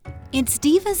It's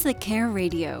Divas That Care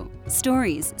Radio.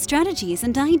 Stories, strategies,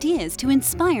 and ideas to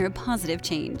inspire positive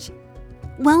change.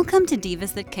 Welcome to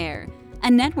Divas That Care,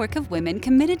 a network of women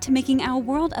committed to making our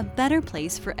world a better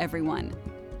place for everyone.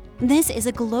 This is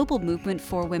a global movement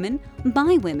for women,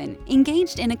 by women,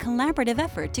 engaged in a collaborative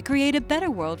effort to create a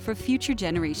better world for future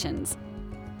generations.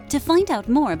 To find out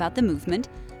more about the movement,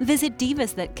 visit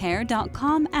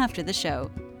divasthatcare.com after the show.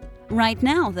 Right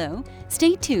now, though,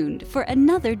 stay tuned for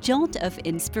another jolt of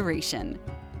inspiration.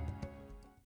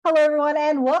 Hello, everyone,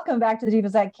 and welcome back to the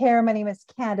Divas That Care. My name is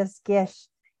Candace Gish.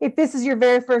 If this is your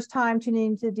very first time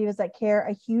tuning into the Divas That Care,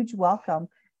 a huge welcome.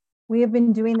 We have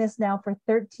been doing this now for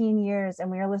 13 years,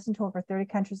 and we are listened to over 30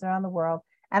 countries around the world.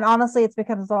 And honestly, it's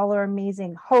because of all our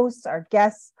amazing hosts, our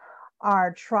guests,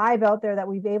 our tribe out there that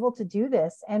we've been able to do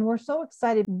this. And we're so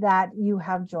excited that you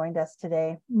have joined us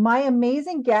today. My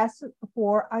amazing guest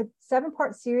for a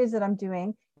 7-part series that I'm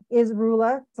doing is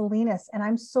Rula Salinas, and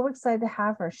I'm so excited to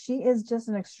have her. She is just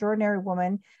an extraordinary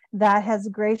woman that has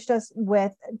graced us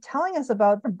with telling us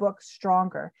about the book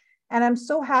Stronger. And I'm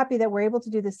so happy that we're able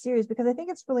to do this series because I think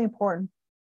it's really important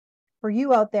for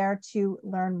you out there to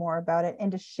learn more about it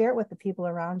and to share it with the people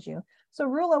around you. So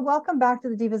Rula, welcome back to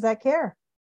the Divas That Care.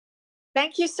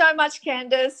 Thank you so much,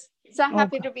 Candace. So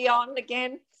happy to be on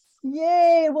again.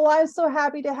 Yay. Well, I'm so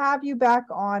happy to have you back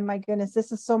on. My goodness,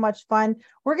 this is so much fun.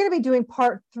 We're going to be doing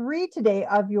part 3 today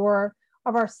of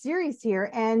our series here,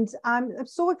 and I'm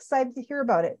so excited to hear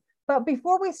about it. But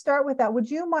before we start with that, would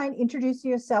you mind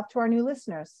introducing yourself to our new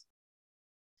listeners?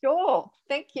 Sure.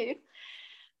 Thank you.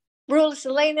 Rula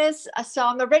Salinas. So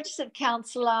I'm a registered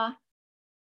counsellor,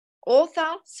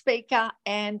 author, speaker,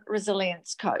 and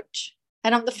resilience coach.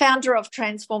 And I'm the founder of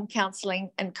Transform Counselling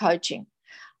and Coaching.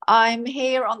 I'm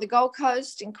here on the Gold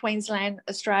Coast in Queensland,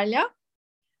 Australia.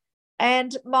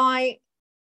 And my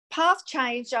path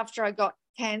changed after I got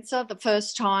cancer. The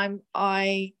first time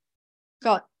I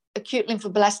got acute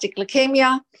lymphoblastic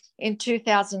leukemia in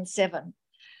 2007.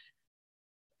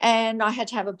 And I had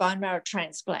to have a bone marrow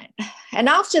transplant. And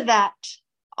after that,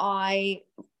 I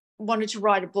wanted to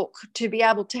write a book to be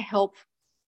able to help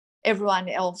everyone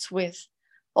else with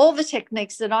all the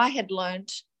techniques that I had learned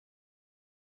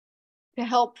to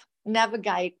help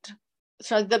navigate.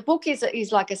 So the book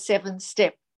is like a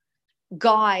 7-step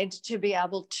guide to be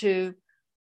able to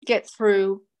get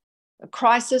through a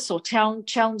crisis or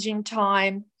challenging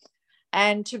time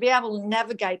and to be able to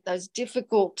navigate those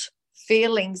difficult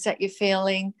feelings that you're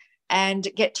feeling and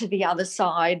get to the other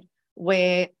side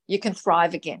where you can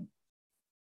thrive again.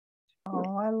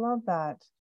 Oh, I love that.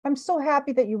 I'm so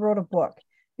happy that you wrote a book,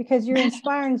 because you're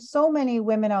inspiring so many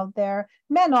women out there,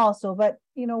 men also, but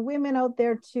women out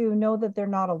there to know that they're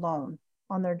not alone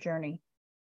on their journey.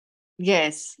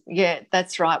 Yes, yeah,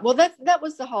 that's right. Well, that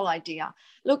was the whole idea.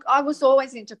 Look, I was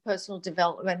always into personal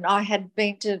development. I had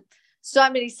been to so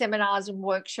many seminars and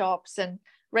workshops and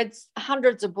read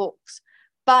hundreds of books.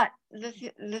 But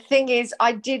the thing is,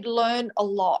 I did learn a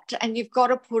lot, and you've got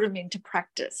to put them into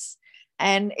practice.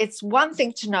 And it's one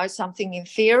thing to know something in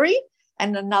theory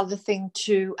and another thing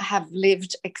to have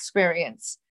lived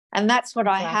experience. And that's what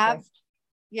I have.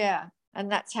 Yeah.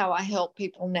 And that's how I help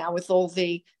people now with all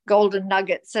the golden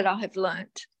nuggets that I have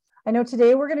learned. I know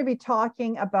today we're going to be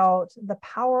talking about the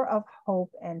power of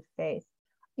hope and faith.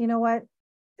 You know what?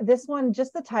 This one,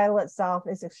 just the title itself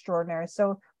is extraordinary.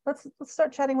 So let's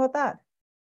start chatting about that.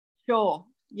 Sure.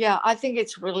 Yeah, I think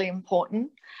it's really important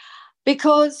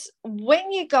because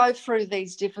when you go through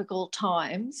these difficult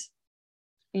times,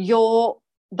 your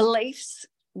beliefs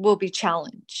will be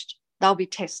challenged. They'll be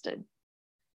tested.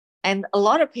 And a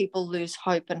lot of people lose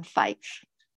hope and faith.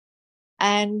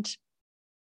 And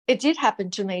it did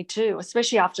happen to me too,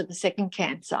 especially after the second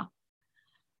cancer.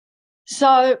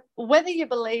 So whether you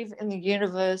believe in the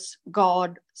universe,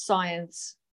 God,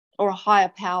 science, or a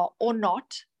higher power or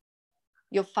not,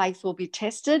 your faith will be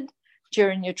tested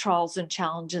during your trials and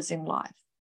challenges in life.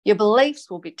 Your beliefs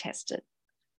will be tested,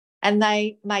 and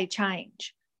they may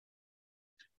change.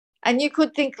 And you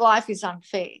could think life is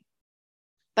unfair,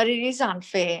 but it is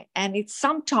unfair, and it's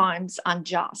sometimes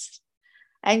unjust.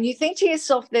 And you think to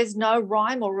yourself, there's no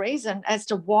rhyme or reason as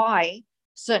to why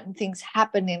certain things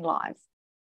happen in life.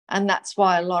 And that's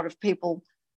why a lot of people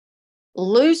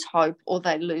lose hope or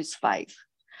they lose faith.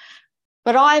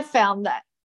 But I found that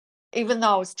even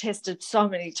though I was tested so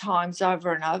many times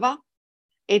over and over,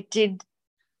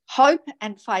 hope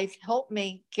and faith helped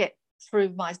me get through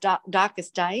my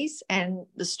darkest days and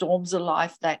the storms of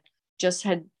life that just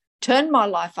had turned my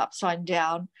life upside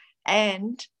down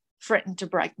and threatened to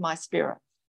break my spirit.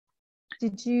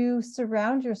 Did you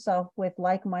surround yourself with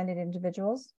like-minded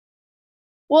individuals?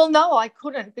 Well, no, I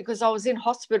couldn't because I was in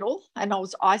hospital and I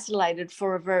was isolated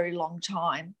for a very long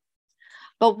time.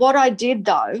 But what I did,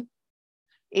 though,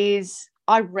 is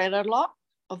I read a lot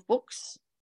of books.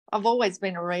 I've always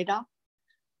been a reader.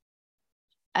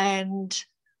 And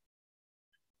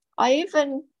I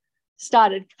even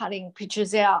started cutting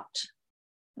pictures out.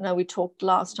 You know, we talked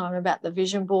last time about the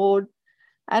vision board.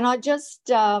 And I just,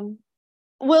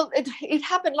 it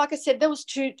happened, like I said,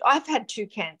 I've had 2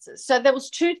 cancers. So there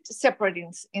was 2 separate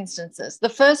instances. The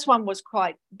first one was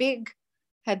quite big,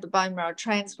 had the bone marrow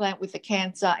transplant with the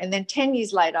cancer. And then 10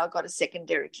 years later, I got a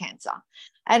secondary cancer.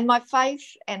 And my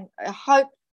faith and hope,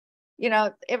 you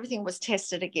know, everything was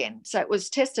tested again. So it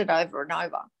was tested over and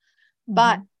over. Mm-hmm.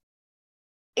 But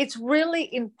it's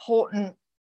really important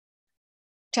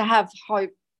to have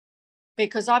hope,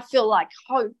 because I feel like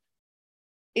hope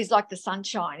is like the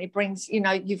sunshine. It brings, you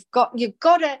know, you've got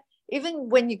to, even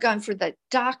when you're going through the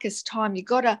darkest time, you've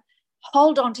got to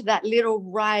hold on to that little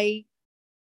ray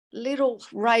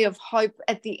of hope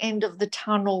at the end of the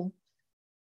tunnel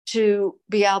to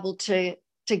be able to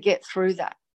get through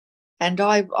that. And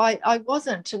I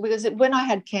wasn't, because when I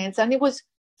had cancer, and it was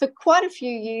for quite a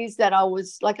few years that I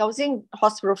was in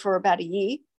hospital for about a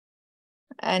year,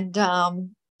 and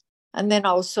then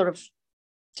I was sort of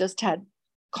just had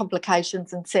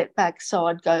complications and setbacks, so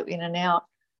I'd go in and out,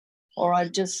 or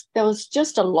there was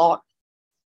just a lot,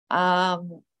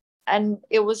 and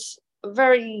it was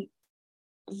very,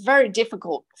 very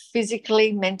difficult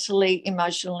physically, mentally,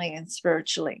 emotionally, and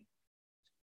spiritually,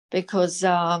 because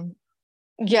going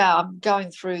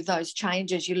through those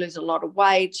changes, you lose a lot of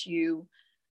weight,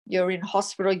 you're in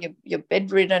hospital, you're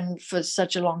bedridden for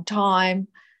such a long time.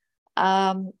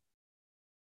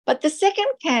 But the second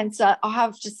cancer, I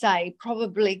have to say,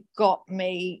 probably got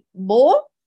me more,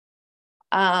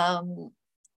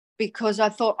 because I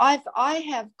thought I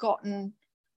have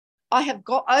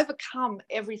overcome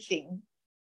everything,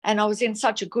 and I was in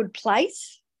such a good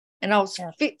place, and I was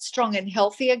fit, strong, and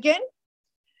healthy again,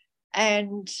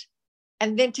 and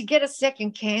then to get a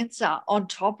second cancer on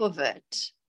top of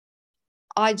it,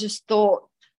 I just thought,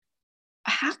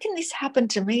 how can this happen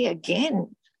to me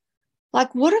again?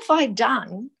 Like, what have I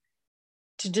done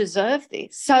to deserve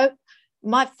this? So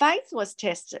my faith was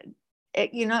tested,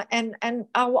 you know, and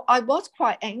I was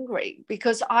quite angry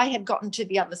because I had gotten to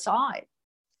the other side.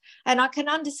 And I can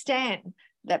understand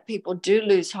that people do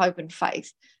lose hope and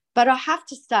faith, but I have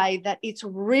to say that it's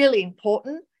really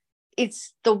important.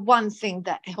 It's the one thing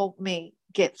that helped me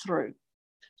get through.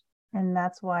 And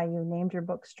that's why you named your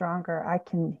book Stronger. I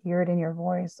can hear it in your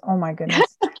voice. Oh my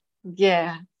goodness.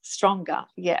 Yeah, stronger.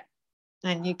 Yeah.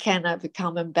 And you can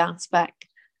overcome and bounce back.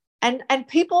 And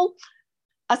people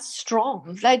are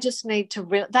strong. They just need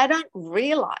to they don't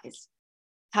realize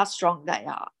how strong they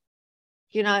are.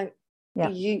 You know,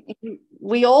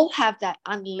 we all have that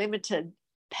unlimited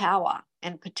power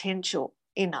and potential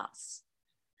in us.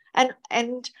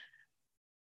 And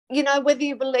you know, whether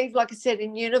you believe, like I said,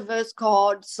 in universe,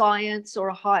 God, science, or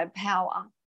a higher power,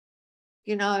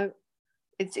 you know,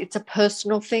 it's a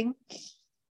personal thing,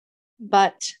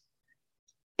 but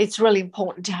it's really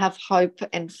important to have hope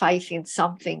and faith in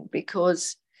something,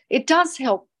 because it does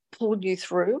help pull you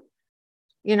through,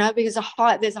 you know, because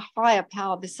there's a higher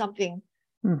power. There's something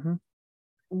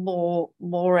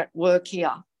more at work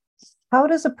here. How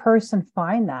does a person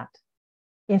find that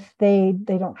if they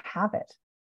don't have it?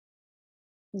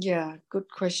 Yeah, good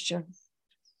question.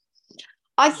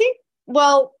 I think,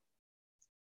 well,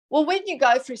 when you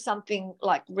go through something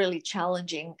like really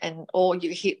challenging or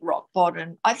you hit rock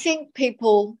bottom, I think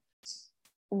people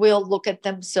will look at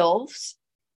themselves,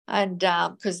 and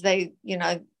because they, you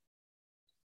know,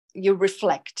 you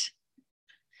reflect.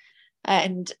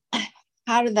 And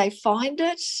how do they find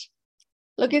it?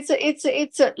 Look, it's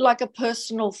like a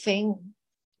personal thing,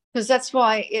 because that's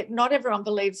why not everyone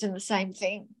believes in the same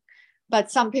thing. But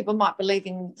some people might believe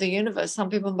in the universe. Some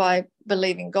people might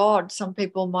believe in God. Some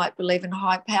people might believe in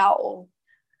high power,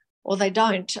 or they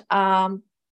don't. I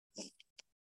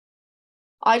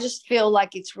just feel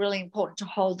like it's really important to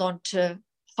hold on to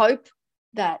hope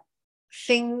that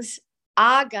things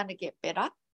are going to get better.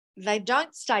 They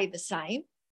don't stay the same.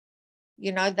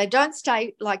 You know, they don't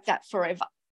stay like that forever.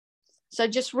 So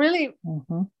just really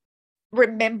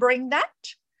remembering that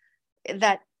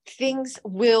things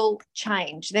will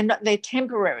change. They're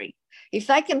temporary. If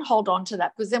they can hold on to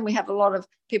that, because then we have a lot of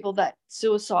people that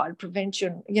suicide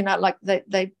prevention, you know, like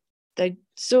they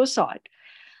suicide.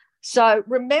 So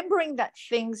remembering that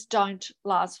things don't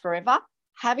last forever,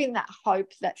 having that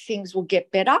hope that things will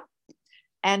get better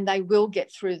and they will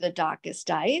get through the darkest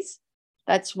days.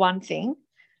 That's one thing.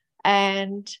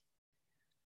 And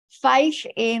faith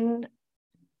in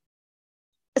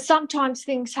sometimes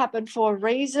things happen for a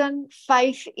reason,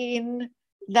 faith in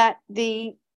that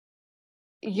the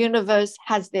universe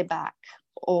has their back,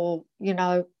 or,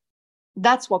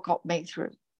 that's what got me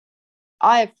through.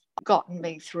 I've gotten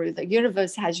me through. The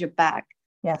universe has your back.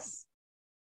 Yes,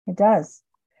 it does.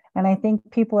 And I think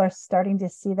people are starting to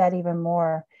see that even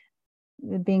more,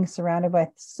 being surrounded by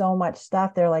so much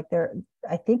stuff.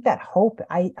 I think that hope,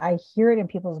 I hear it in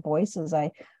people's voices.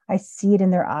 I see it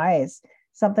in their eyes,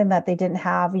 something that they didn't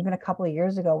have even a couple of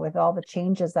years ago with all the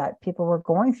changes that people were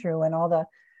going through and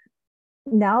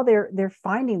now they're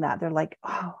finding that they're like,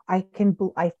 oh, I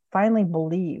finally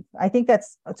believe. I think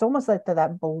it's almost like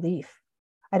that belief.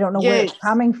 I don't know where it's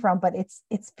coming from, but it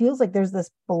feels like there's this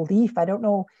belief. I don't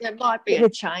know. There might be a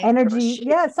change. Energy.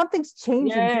 Yeah, something's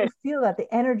changing. Yes. You feel that the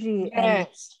energy.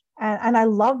 Yes. And I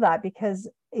love that because,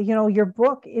 your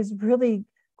book is really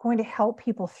going to help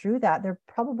people through that. They're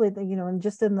probably, and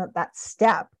just in that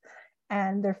step,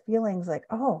 and their feelings like,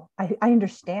 oh, I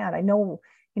understand. I know,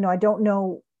 I don't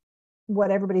know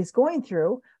what everybody's going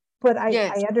through, but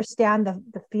I understand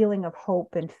the feeling of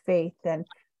hope and faith and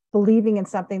believing in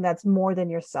something that's more than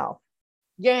yourself.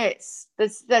 Yes,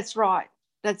 that's right.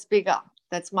 That's bigger.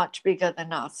 That's much bigger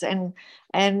than us. And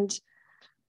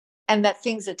that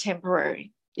things are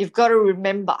temporary. You've got to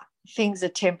remember things are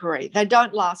temporary. They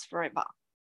don't last forever.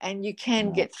 And you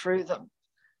can get through them.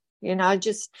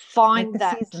 Just find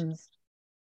like the seasons.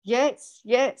 Yes.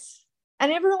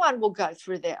 And everyone will go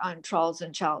through their own trials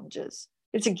and challenges.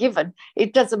 It's a given.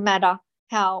 It doesn't matter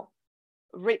how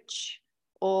rich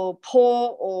or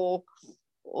poor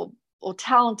or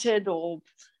talented or,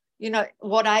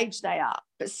 what age they are.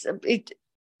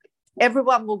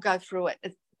 Everyone will go through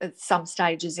it at some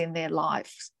stages in their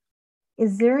lives.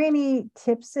 Is there any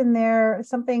tips in there,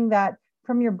 something that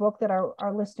from your book that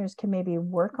our listeners can maybe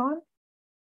work on?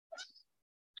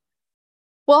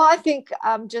 Well, I think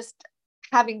just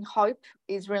having hope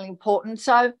is really important.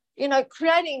 So,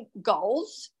 creating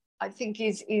goals, I think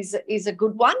is a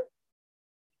good one,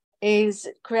 is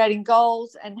creating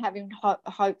goals and having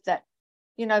hope that,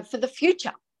 for the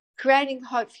future, creating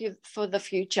hope for the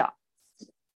future.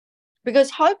 Because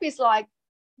hope is like,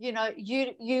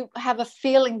 you have a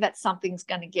feeling that something's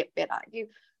going to get better.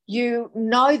 You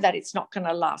know that it's not going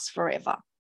to last forever.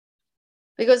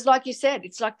 Because like you said,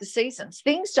 it's like the seasons.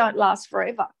 Things don't last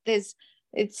forever.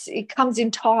 It comes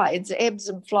in tides, ebbs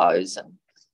and flows. And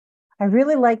I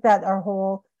really like that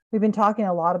we've been talking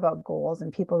a lot about goals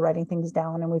and people writing things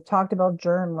down, and we've talked about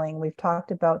journaling, we've talked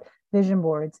about vision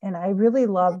boards, and I really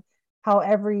love how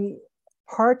every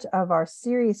part of our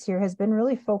series here has been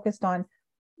really focused on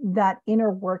that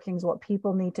inner workings, what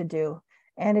people need to do.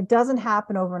 And it doesn't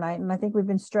happen overnight. And I think we've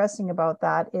been stressing about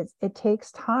that. It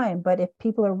takes time, but if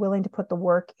people are willing to put the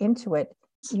work into it,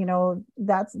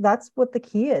 that's what the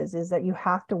key is that you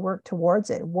have to work towards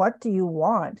it. What do you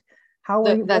want?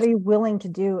 What are you willing to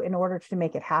do in order to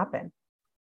make it happen?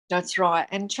 That's right.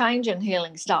 And change and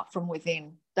healing start from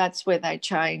within. That's where they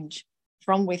change,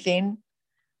 from within.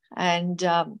 And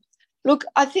look,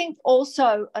 I think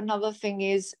also another thing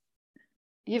is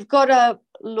you've got to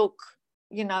look,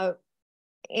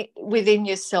 within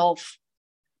yourself,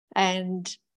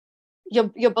 and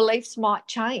your beliefs might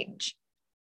change.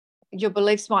 Your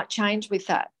beliefs might change with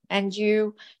that, and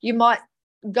you might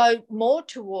go more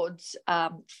towards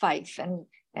faith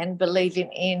and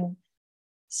believing in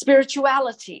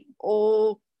spirituality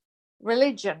or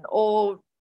religion or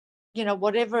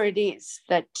whatever it is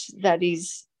that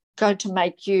is going to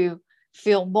make you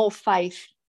feel more faith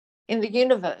in the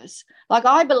universe. Like,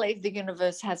 I believe the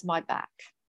universe has my back.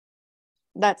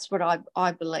 That's what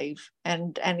I believe,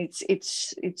 and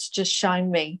it's just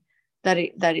shown me that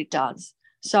it does.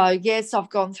 So yes, I've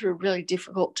gone through really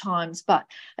difficult times, but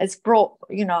it's brought,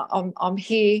 I'm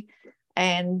here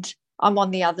and I'm on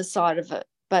the other side of it.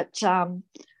 But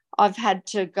I've had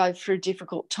to go through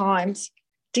difficult times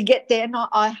to get there, and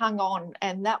I hung on,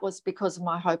 and that was because of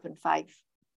my hope and faith.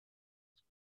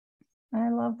 I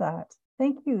love that.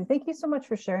 Thank you. Thank you so much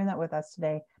for sharing that with us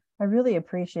today. I really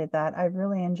appreciate that. I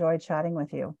really enjoyed chatting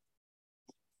with you.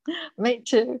 Me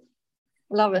too.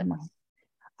 Love it.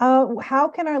 How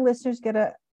can our listeners get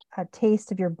a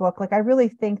taste of your book? Like, I really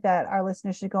think that our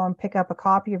listeners should go and pick up a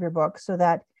copy of your book so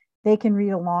that they can read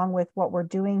along with what we're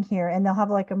doing here, and they'll have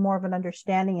like a more of an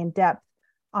understanding in depth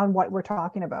on what we're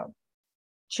talking about.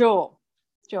 Sure.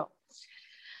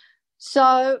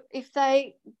 So if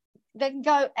they can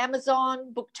go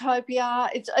Amazon, Booktopia.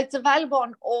 It's available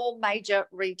on all major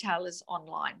retailers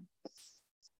online.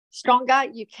 Stronger,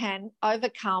 you can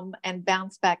overcome and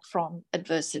bounce back from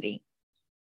adversity.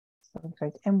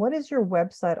 Perfect. And what is your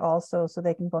website also, so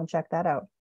they can go and check that out?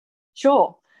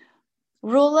 Sure.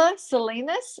 Rula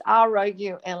Salinas,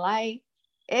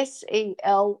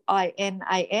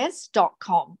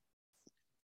 ROULASELINAS.com.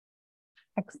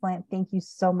 Excellent. Thank you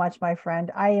so much, my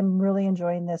friend. I am really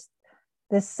enjoying this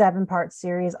 7-part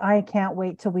series. I can't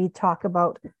wait till we talk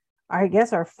about, I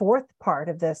guess, our 4th part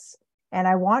of this. And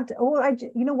I want,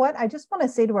 you know what? I just want to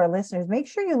say to our listeners, make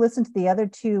sure you listen to the other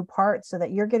 2 parts so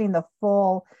that you're getting the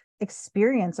full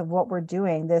experience of what we're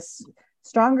doing. This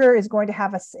Stronger is going to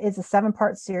have is a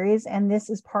 7-part series, and this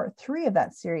is part 3 of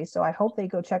that series. So I hope they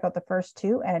go check out the first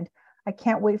 2, and I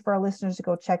can't wait for our listeners to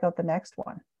go check out the next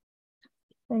one.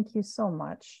 Thank you so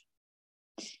much.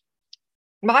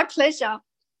 My pleasure.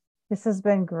 This has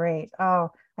been great. Oh,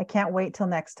 I can't wait till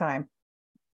next time.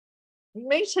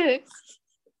 Me too.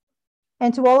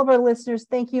 And to all of our listeners,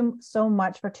 thank you so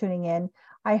much for tuning in.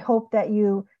 I hope that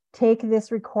you take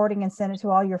this recording and send it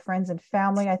to all your friends and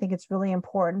family. I think it's really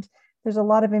important. There's a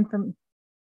lot of information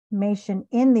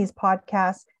in these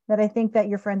podcasts that I think that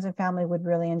your friends and family would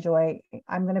really enjoy.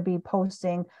 I'm going to be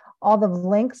posting all the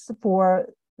links for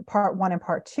part 1 and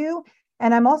part 2.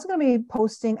 And I'm also going to be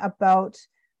posting about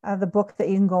the book that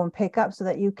you can go and pick up so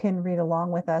that you can read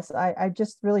along with us. I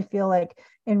just really feel like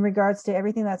in regards to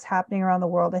everything that's happening around the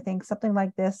world, I think something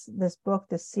like this book,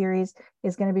 this series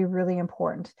is going to be really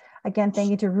important. Again, thank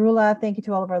you to Rula. Thank you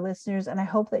to all of our listeners. And I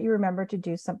hope that you remember to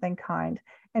do something kind.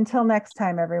 Until next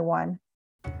time, everyone.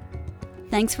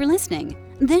 Thanks for listening.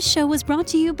 This show was brought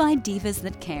to you by Divas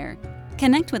That Care.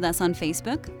 Connect with us on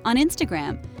Facebook, on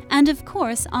Instagram, and of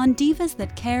course on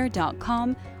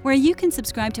divasthatcare.com, where you can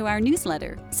subscribe to our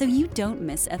newsletter so you don't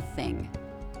miss a thing.